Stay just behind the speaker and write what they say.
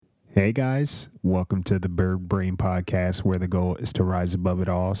Hey guys, welcome to the Bird Brain Podcast, where the goal is to rise above it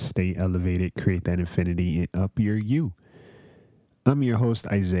all, stay elevated, create that infinity, and up your you. I'm your host,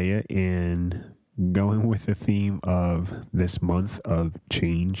 Isaiah, and going with the theme of this month of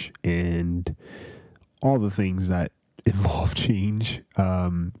change and all the things that involve change.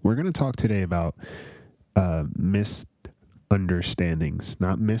 We're going to talk today about misunderstandings,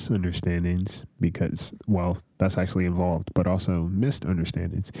 not misunderstandings, because, well, that's actually involved, but also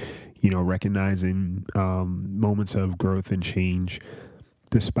misunderstandings. Recognizing moments of growth and change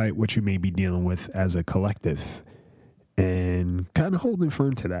despite what you may be dealing with as a collective and kind of holding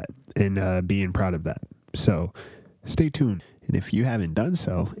firm to that and being proud of that. So stay tuned. And if you haven't done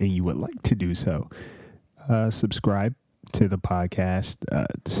so and you would like to do so, subscribe to the podcast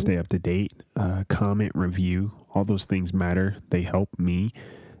to stay up to date, comment, review. All those things matter. They help me.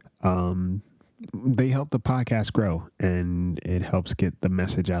 They help the podcast grow, and it helps get the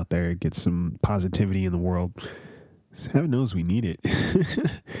message out there, get some positivity in the world. So heaven knows we need it.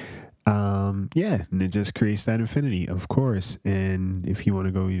 And it just creates that infinity, of course. And if you want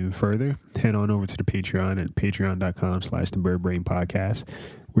to go even further, head on over to the Patreon at patreon.com/the Bird Brain Podcast,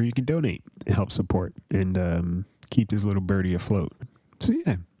 where you can donate and help support and keep this little birdie afloat. So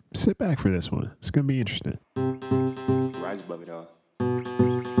yeah, sit back for this one. It's going to be interesting. Rise above it all.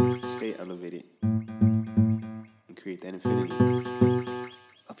 Stay elevated. And create that infinity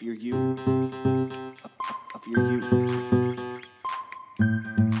of your you. Of your you.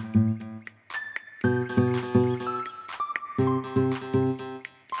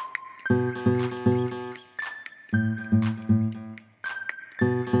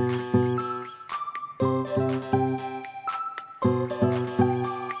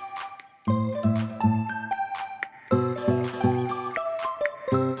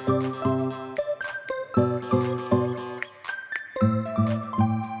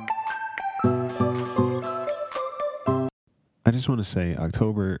 I just want to say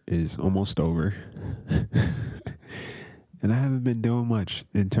October is almost over. And I haven't been doing much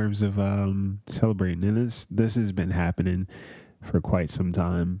in terms of celebrating. And this has been happening for quite some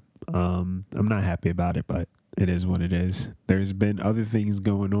time. I'm not happy about it, but it is what it is. There's been other things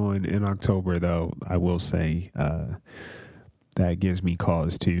going on in October, though, I will say, that gives me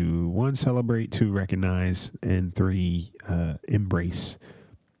cause to, 1, celebrate, 2, recognize, and 3, embrace.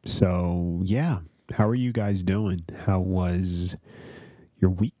 So, yeah. How are you guys doing? How was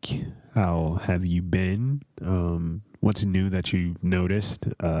your week? How have you been? What's new that you noticed?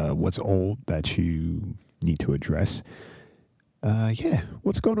 What's old that you need to address?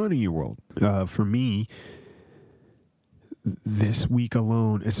 What's going on in your world? For me, this week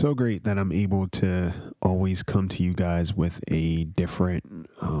alone, it's so great that I'm able to always come to you guys with a different,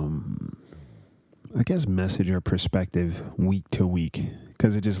 message or perspective week to week,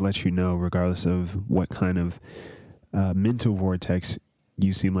 because it just lets you know, regardless of what kind of mental vortex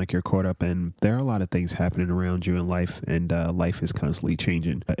you seem like you're caught up in, there are a lot of things happening around you in life, and life is constantly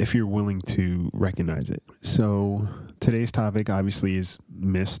changing if you're willing to recognize it. So today's topic obviously is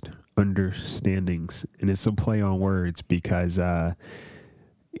misunderstandings, and it's a play on words because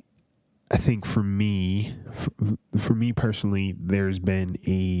I think for me personally, there's been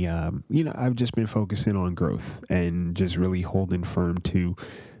I've just been focusing on growth and just really holding firm to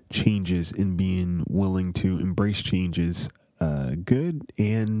changes and being willing to embrace changes, good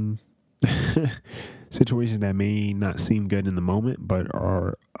and situations that may not seem good in the moment, but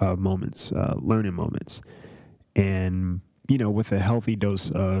are moments, learning moments. And, with a healthy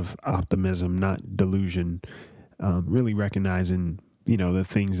dose of optimism, not delusion, really recognizing the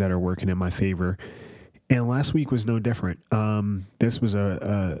things that are working in my favor. And last week was no different. This was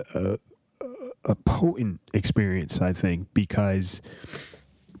a potent experience, I think, because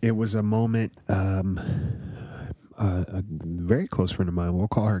it was a moment, a very close friend of mine, we'll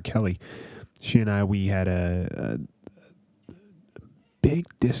call her Kelly. She and I, we had a big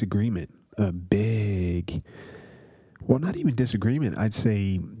disagreement, not even disagreement. I'd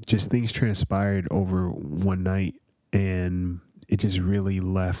say just things transpired over one night, and it just really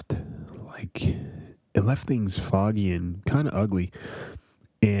left things foggy and kind of ugly.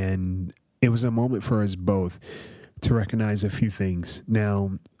 And it was a moment for us both to recognize a few things.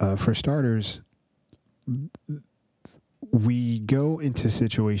 Now, for starters, we go into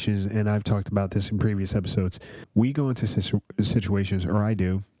situations, and I've talked about this in previous episodes. We go into situations, or I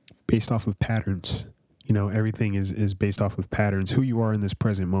do, based off of patterns. Everything is based off of patterns. Who you are in this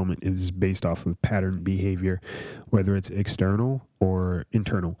present moment is based off of pattern behavior, whether it's external or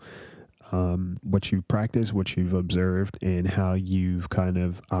internal. What you practice, what you've observed, and how you've kind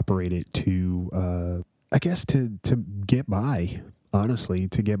of operated to get by honestly,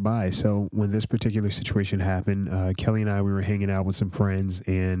 to get by. So when this particular situation happened, Kelly and I, we were hanging out with some friends,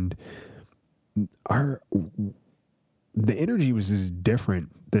 and our the energy was just different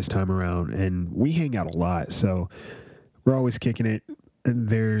this time around, and we hang out a lot, so we're always kicking it. And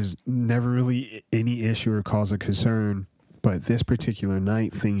there's never really any issue or cause of concern, but this particular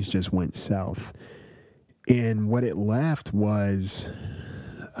night, things just went south. And what it left was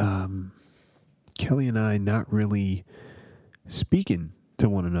Kelly and I not really speaking to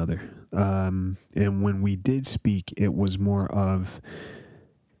one another. And when we did speak, it was more of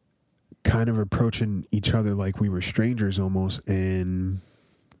kind of approaching each other like we were strangers almost, and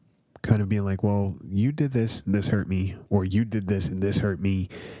kind of being like, well, you did this and this hurt me, or you did this and this hurt me.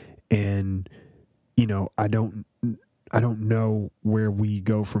 And, I don't know where we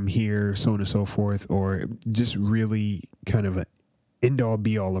go from here, so on and so forth, or just really kind of an end all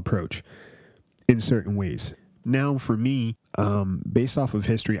be all approach in certain ways. Now, for me, based off of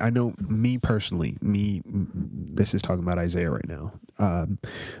history, I know me personally, this is talking about Isaiah right now.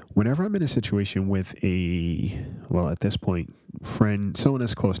 Whenever I'm in a situation with at this point, friend, someone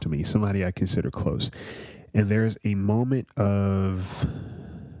that's close to me, somebody I consider close, and there's a moment of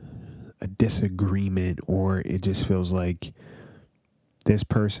a disagreement, or it just feels like this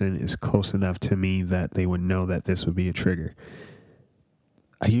person is close enough to me that they would know that this would be a trigger,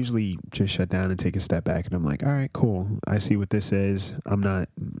 I usually just shut down and take a step back, and I'm like, all right, cool. I see what this is.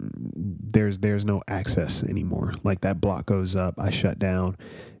 There's no access anymore. Like, that block goes up, I shut down,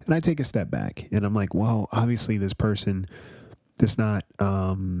 and I take a step back, and I'm like, well, obviously this person does not,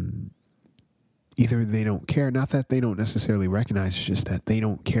 either they don't care, not that they don't necessarily recognize, it's just that they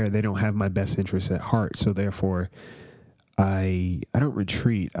don't care. They don't have my best interests at heart. So therefore, I don't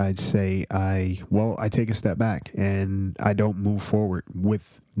retreat. I'd say I take a step back, and I don't move forward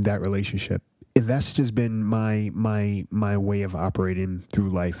with that relationship. And that's just been my way of operating through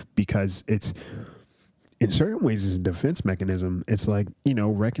life, because it's, in certain ways, it's a defense mechanism. It's like,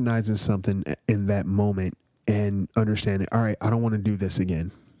 recognizing something in that moment and understanding, all right, I don't want to do this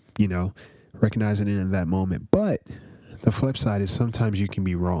again, recognizing it in that moment. But the flip side is sometimes you can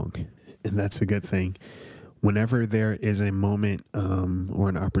be wrong, and that's a good thing. Whenever there is a moment or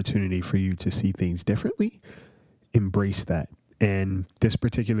an opportunity for you to see things differently, embrace that. And this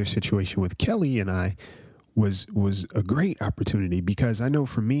particular situation with Kelly and I was a great opportunity, because I know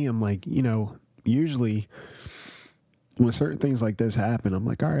for me, I'm like, usually when certain things like this happen, I'm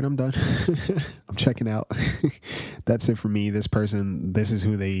like, all right, I'm done. I'm checking out. That's it for me. This person, this is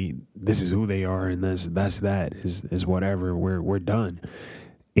who they are, and that is whatever. We're done.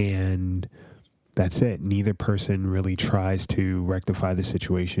 And that's it. Neither person really tries to rectify the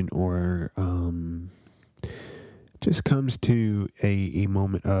situation, or just comes to a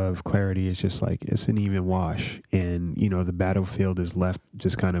moment of clarity. It's just like, it's an even wash. And, the battlefield is left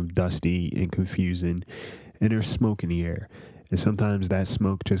just kind of dusty and confusing, and there's smoke in the air. And sometimes that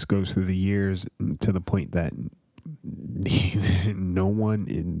smoke just goes through the years to the point that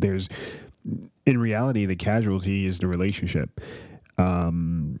in reality, the casualty is the relationship.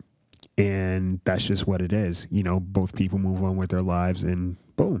 And that's just what it is. Both people move on with their lives, and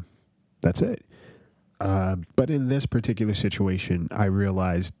boom, that's it. But in this particular situation, I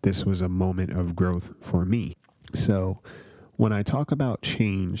realized this was a moment of growth for me. So when I talk about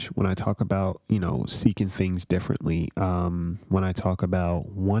change, when I talk about, seeking things differently, when I talk about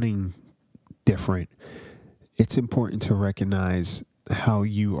wanting different, it's important to recognize how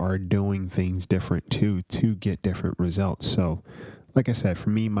you are doing things different too, to get different results. So like I said, for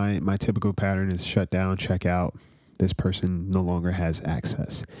me, my typical pattern is shut down, check out. This person no longer has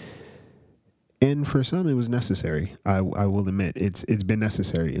access. And for some, it was necessary. I will admit, it's been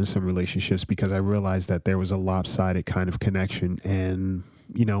necessary in some relationships, because I realized that there was a lopsided kind of connection. And,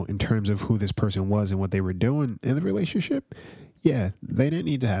 in terms of who this person was and what they were doing in the relationship, yeah, they didn't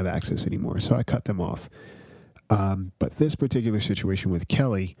need to have access anymore. So I cut them off. But this particular situation with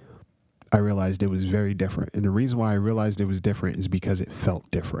Kelly, I realized it was very different. And the reason why I realized it was different is because it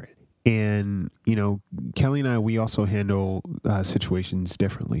felt different. And, Kelly and I, we also handle situations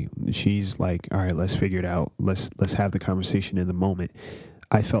differently. She's like, all right, let's figure it out. Let's have the conversation in the moment.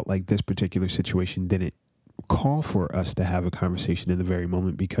 I felt like this particular situation didn't call for us to have a conversation in the very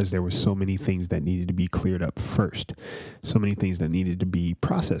moment, because there were so many things that needed to be cleared up first. So many things that needed to be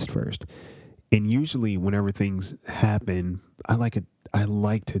processed first. And usually whenever things happen, I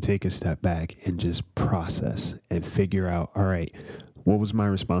like to take a step back and just process and figure out, all right, what was my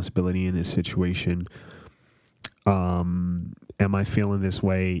responsibility in this situation? Am I feeling this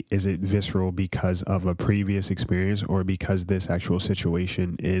way? Is it visceral because of a previous experience, or because this actual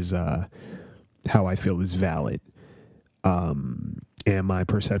situation is how I feel is valid? And my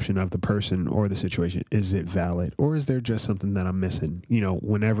perception of the person or the situation, is it valid, or is there just something that I'm missing?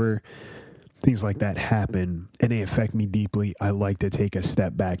 Whenever things like that happen and they affect me deeply, I like to take a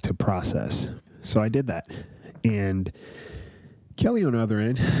step back to process. So I did that. And Kelly, on the other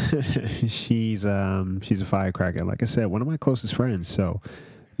end, she's a firecracker. Like I said, one of my closest friends. So,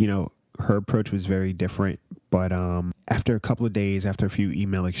 her approach was very different. But after a couple of days, after a few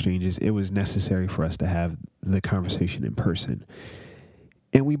email exchanges, it was necessary for us to have the conversation in person.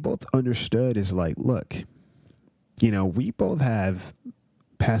 And we both understood, is like, look, we both have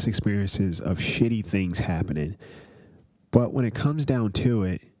past experiences of shitty things happening. But when it comes down to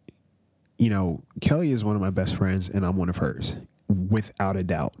it, Kelly is one of my best friends and I'm one of hers, without a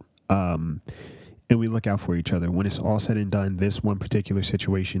doubt. And we look out for each other. When it's all said and done, this one particular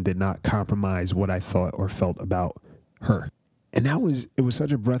situation did not compromise what I thought or felt about her. And it was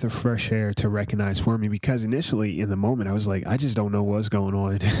such a breath of fresh air to recognize for me, because initially in the moment I was like, I just don't know what's going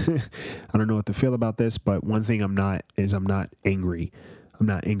on. I don't know what to feel about this. But one thing I'm not angry. I'm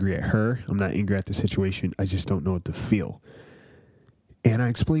not angry at her. I'm not angry at the situation. I just don't know what to feel. And I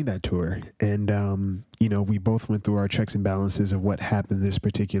explained that to her. And, we both went through our checks and balances of what happened this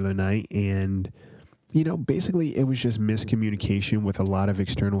particular night. And, basically it was just miscommunication with a lot of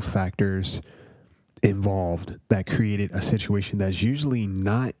external factors involved that created a situation that's usually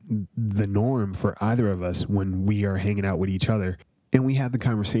not the norm for either of us when we are hanging out with each other. And we had the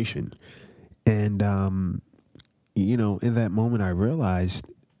conversation. And, in that moment I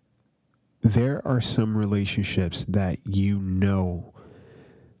realized there are some relationships that,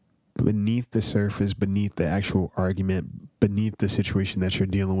 beneath the surface, beneath the actual argument, beneath the situation that you're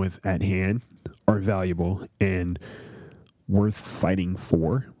dealing with at hand, are valuable and worth fighting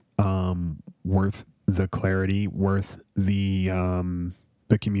for, worth the clarity, worth the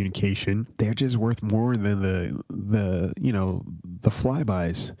communication. They're just worth more than the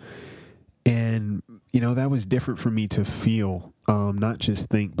flybys. And, that was different for me to feel, not just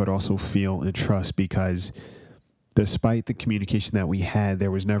think, but also feel and trust, because despite the communication that we had,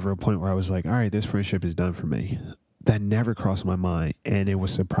 there was never a point where I was like, all right, this friendship is done for me. That never crossed my mind. And it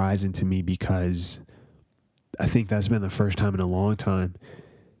was surprising to me, because I think that's been the first time in a long time,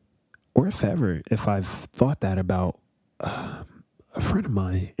 or if ever, if I've thought that about a friend of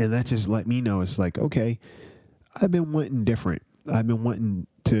mine. And that just let me know, it's like, okay, I've been wanting different. I've been wanting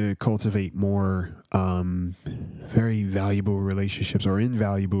to cultivate more very valuable relationships, or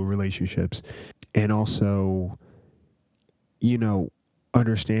invaluable relationships. And also,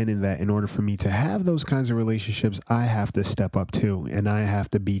 understanding that in order for me to have those kinds of relationships, I have to step up too, and I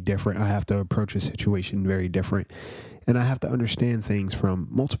have to be different. I have to approach a situation very different, and I have to understand things from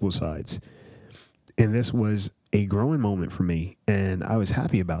multiple sides. And this was a growing moment for me, and I was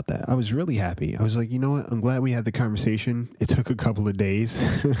happy about that. I was really happy. I was like, you know what? I'm glad we had the conversation. It took a couple of days,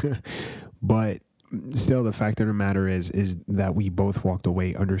 but still, the fact of the matter is that we both walked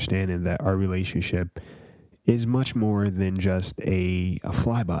away understanding that our relationship is much more than just a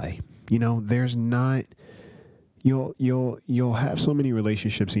flyby. There's not, you'll have so many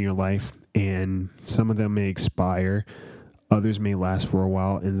relationships in your life, and some of them may expire. Others may last for a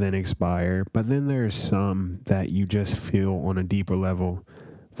while and then expire. But then there's some that you just feel on a deeper level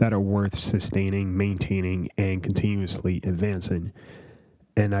that are worth sustaining, maintaining, and continuously advancing.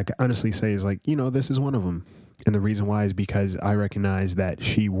 And I can honestly say is like, this is one of them. And the reason why is because I recognize that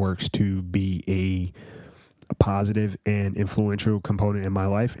she works to be a positive and influential component in my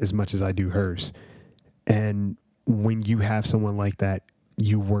life as much as I do hers. And when you have someone like that,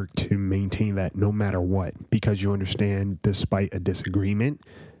 you work to maintain that no matter what, because you understand, despite a disagreement,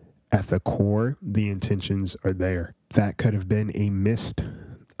 at the core, the intentions are there. That could have been a missed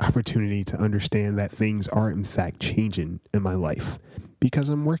opportunity to understand that things are in fact changing in my life, because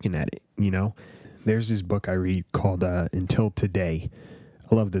I'm working at it. There's this book I read called Until Today.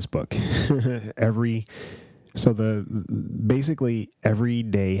 I love this book. Basically every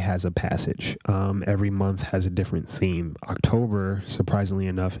day has a passage. Every month has a different theme. October, surprisingly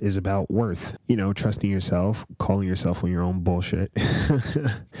enough, is about worth. Trusting yourself, calling yourself on your own bullshit,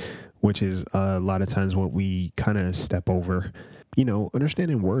 which is a lot of times what we kind of step over.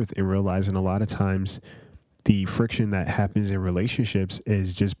 Understanding worth and realizing a lot of times the friction that happens in relationships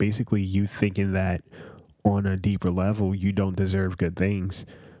is just basically you thinking that on a deeper level you don't deserve good things,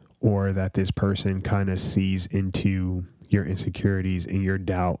 or that this person kind of sees into your insecurities and your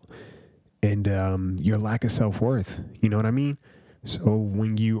doubt and your lack of self-worth. You know what I mean? So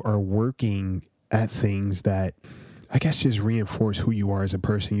when you are working at things that, I guess, just reinforce who you are as a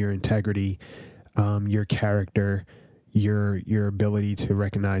person, your integrity, your character, your ability to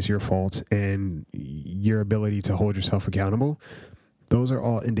recognize your faults and your ability to hold yourself accountable, those are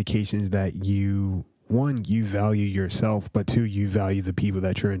all indications that you value yourself, but two, you value the people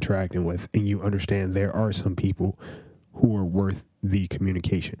that you're interacting with, and you understand there are some people who are worth the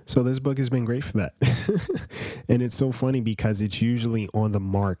communication. So this book has been great for that. And it's so funny because it's usually on the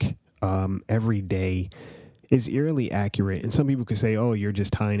mark every day. Is eerily accurate. And some people could say, oh, you're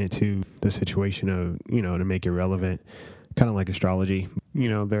just tying it to the situation of, to make it relevant, kind of like astrology.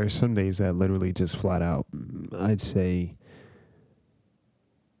 There are some days that literally just flat out, I'd say,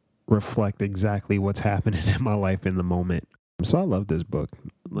 reflect exactly what's happening in my life in the moment. So I love this book.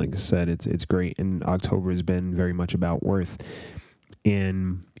 Like I said, it's great. And October has been very much about worth.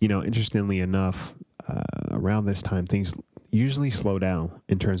 And, interestingly enough, around this time, things usually slow down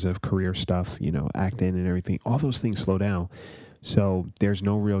in terms of career stuff, acting and everything. All those things slow down. So there's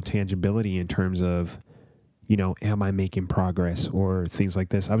no real tangibility in terms of, am I making progress or things like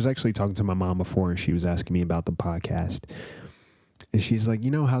this. I was actually talking to my mom before, and she was asking me about the podcast. And she's like,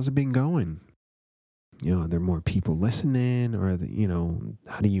 how's it been going? Are there more people listening, or,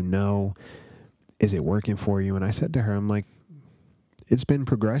 how do you know? Is it working for you? And I said to her, I'm like, it's been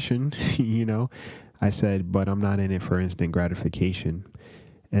progression, I said, but I'm not in it for instant gratification.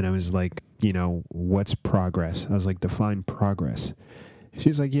 And I was like, what's progress? I was like, define progress.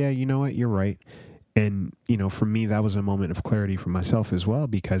 She's like, yeah, you know what? You're right. And, for me, that was a moment of clarity for myself as well,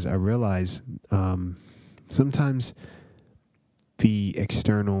 because I realized sometimes the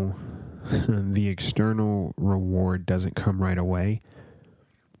external reward doesn't come right away,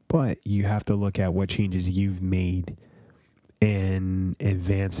 but you have to look at what changes you've made and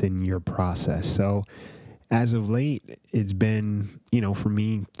advance in your process. So as of late, it's been, for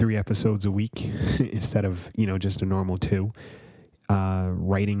me, 3 episodes a week instead of, just a normal 2.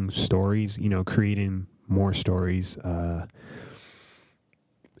 Writing stories, creating more stories, and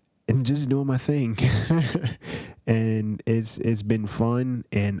just doing my thing. And it's been fun,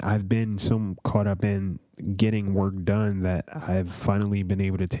 and I've been so caught up in getting work done that I've finally been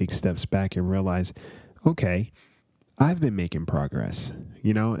able to take steps back and realize, okay, I've been making progress,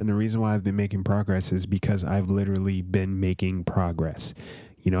 and the reason why I've been making progress is because I've literally been making progress.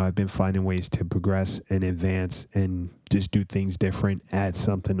 I've been finding ways to progress and advance and just do things different, add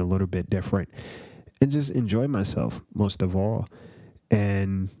something a little bit different, and just enjoy myself most of all.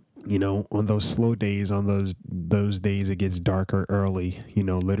 And, on those slow days, on those days it gets darker early,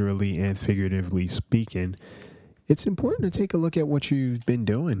 literally and figuratively speaking, it's important to take a look at what you've been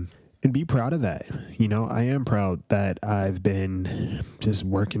doing and be proud of that. I am proud that I've been just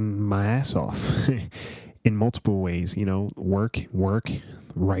working my ass off in multiple ways, work,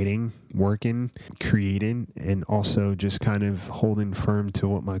 writing, working, creating, and also just kind of holding firm to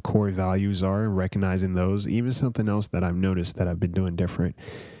what my core values are and recognizing those. Even something else that I've noticed that I've been doing different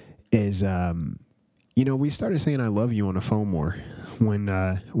is, we started saying I love you on the phone more. When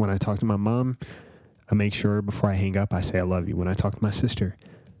I talk to my mom, I make sure before I hang up, I say I love you. When I talk to my sister,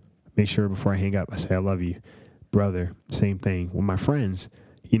 make sure before I hang up, I say I love you. Brother, same thing. With my friends,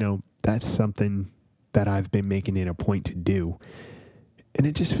 that's something that I've been making it a point to do. And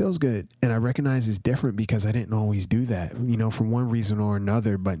it just feels good. And I recognize it's different because I didn't always do that, for one reason or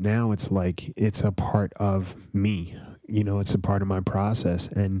another. But now it's like it's a part of me. It's a part of my process.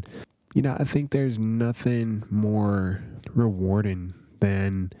 And, I think there's nothing more rewarding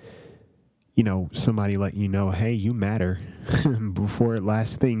than, somebody let you know, hey, you matter. Before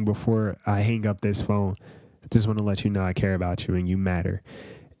I hang up this phone, I just want to let you know I care about you and you matter.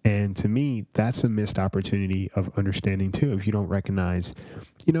 And to me, that's a missed opportunity of understanding too, if you don't recognize,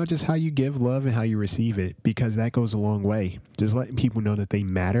 just how you give love and how you receive it, because that goes a long way. Just letting people know that they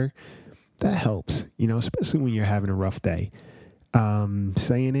matter, that helps, especially when you're having a rough day.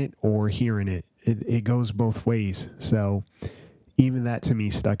 Saying it or hearing it goes both ways. So even that to me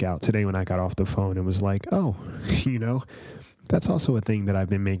stuck out today when I got off the phone and was like, oh, that's also a thing that I've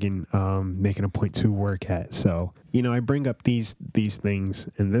been making a point to work at. So, I bring up these things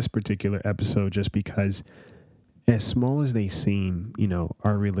in this particular episode just because, as small as they seem,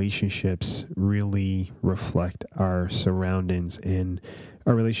 our relationships really reflect our surroundings and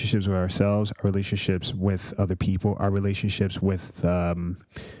our relationships with ourselves, our relationships with other people, our relationships with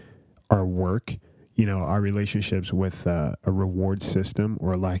our work, our relationships with a reward system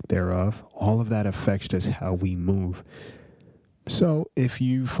or lack thereof. All of that affects just how we move. So if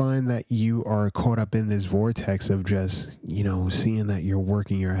you find that you are caught up in this vortex of just, seeing that you're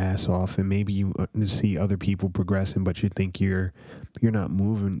working your ass off, and maybe you see other people progressing, but you think you're not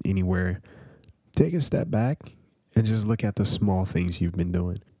moving anywhere, take a step back and just look at the small things you've been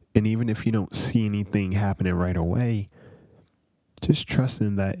doing. And even if you don't see anything happening right away, just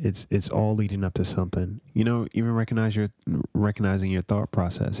trusting that it's all leading up to something. Even recognizing your thought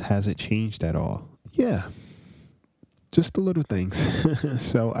process. Has it changed at all? Yeah, just the little things.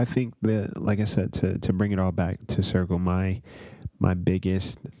 So I think that, like I said, to bring it all back to circle, my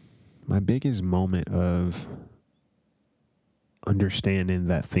biggest moment of understanding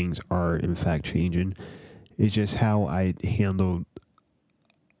that things are in fact changing is just how I handled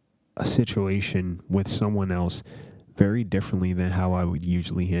a situation with someone else very differently than how I would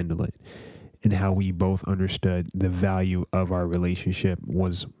usually handle it, and how we both understood the value of our relationship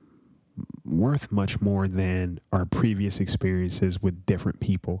was worth much more than our previous experiences with different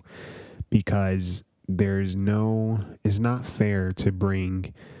people, because it's not fair to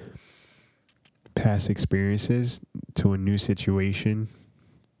bring past experiences to a new situation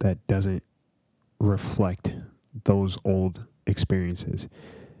that doesn't reflect those old experiences.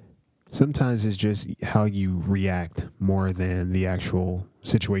 Sometimes it's just how you react more than the actual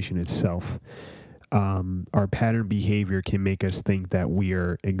situation itself. Our pattern behavior can make us think that we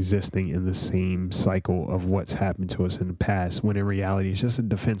are existing in the same cycle of what's happened to us in the past, when in reality it's just a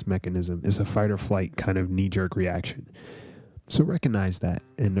defense mechanism. It's a fight or flight kind of knee-jerk reaction. So recognize that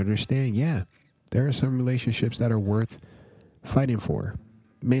and understand, yeah, there are some relationships that are worth fighting for.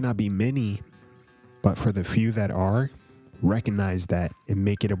 May not be many, but for the few that are, recognize that and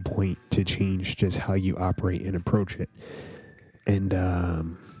make it a point to change just how you operate and approach it.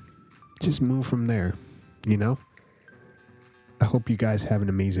 And just move from there, I hope you guys have an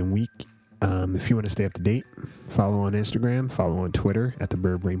amazing week. If you want to stay up to date, follow on Instagram, follow on Twitter at the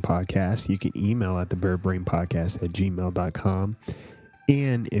Bird Brain Podcast. You can email at thebirdbrainpodcast@gmail.com.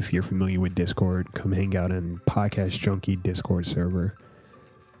 And if you're familiar with Discord, come hang out in Podcast Junkie Discord server.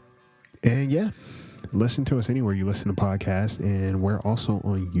 And yeah, listen to us anywhere you listen to podcasts. And we're also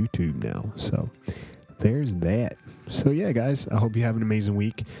on YouTube now. So there's that. So yeah, guys, I hope you have an amazing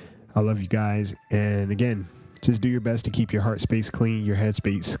week. I love you guys. And again, just do your best to keep your heart space clean, your head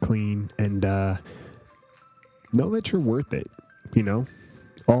space clean, and know that you're worth it.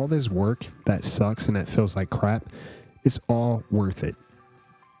 All this work that sucks and that feels like crap, it's all worth it.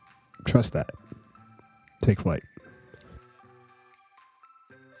 Trust that. Take flight.